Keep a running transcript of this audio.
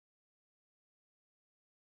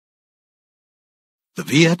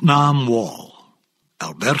The Vietnam Wall,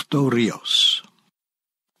 Alberto Rios.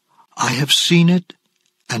 I have seen it,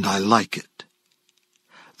 and I like it.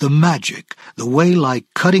 The magic, the way like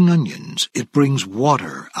cutting onions, it brings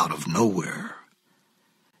water out of nowhere.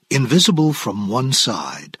 Invisible from one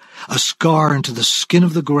side, a scar into the skin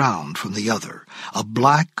of the ground from the other, a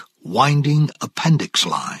black, winding appendix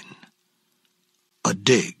line. A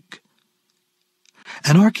dig.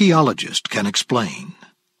 An archaeologist can explain.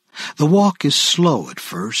 The walk is slow at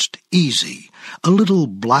first, easy, a little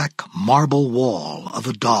black marble wall of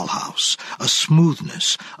a dollhouse, a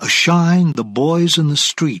smoothness, a shine the boys in the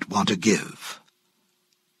street want to give.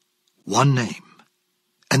 One name,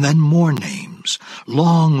 and then more names,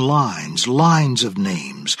 long lines, lines of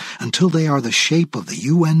names, until they are the shape of the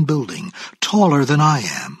UN building, taller than I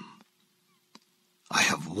am. I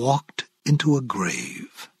have walked into a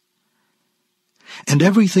grave. And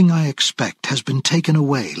everything I expect has been taken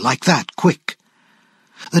away, like that, quick.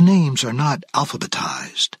 The names are not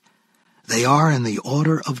alphabetized. They are in the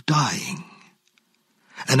order of dying.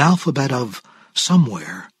 An alphabet of,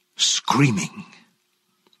 somewhere, screaming.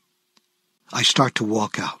 I start to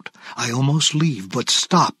walk out. I almost leave, but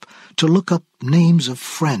stop to look up names of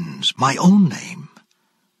friends, my own name.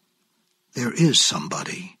 There is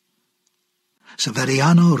somebody.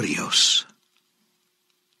 Severiano Rios.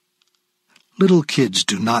 Little kids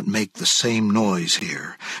do not make the same noise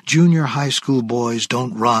here. Junior high school boys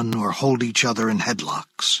don't run or hold each other in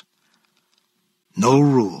headlocks. No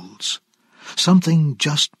rules. Something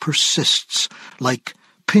just persists, like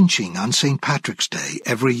pinching on St. Patrick's Day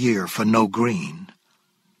every year for no green.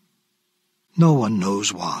 No one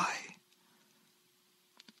knows why.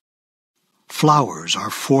 Flowers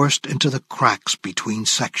are forced into the cracks between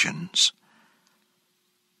sections.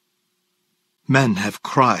 Men have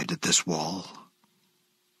cried at this wall.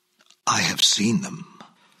 I have seen them.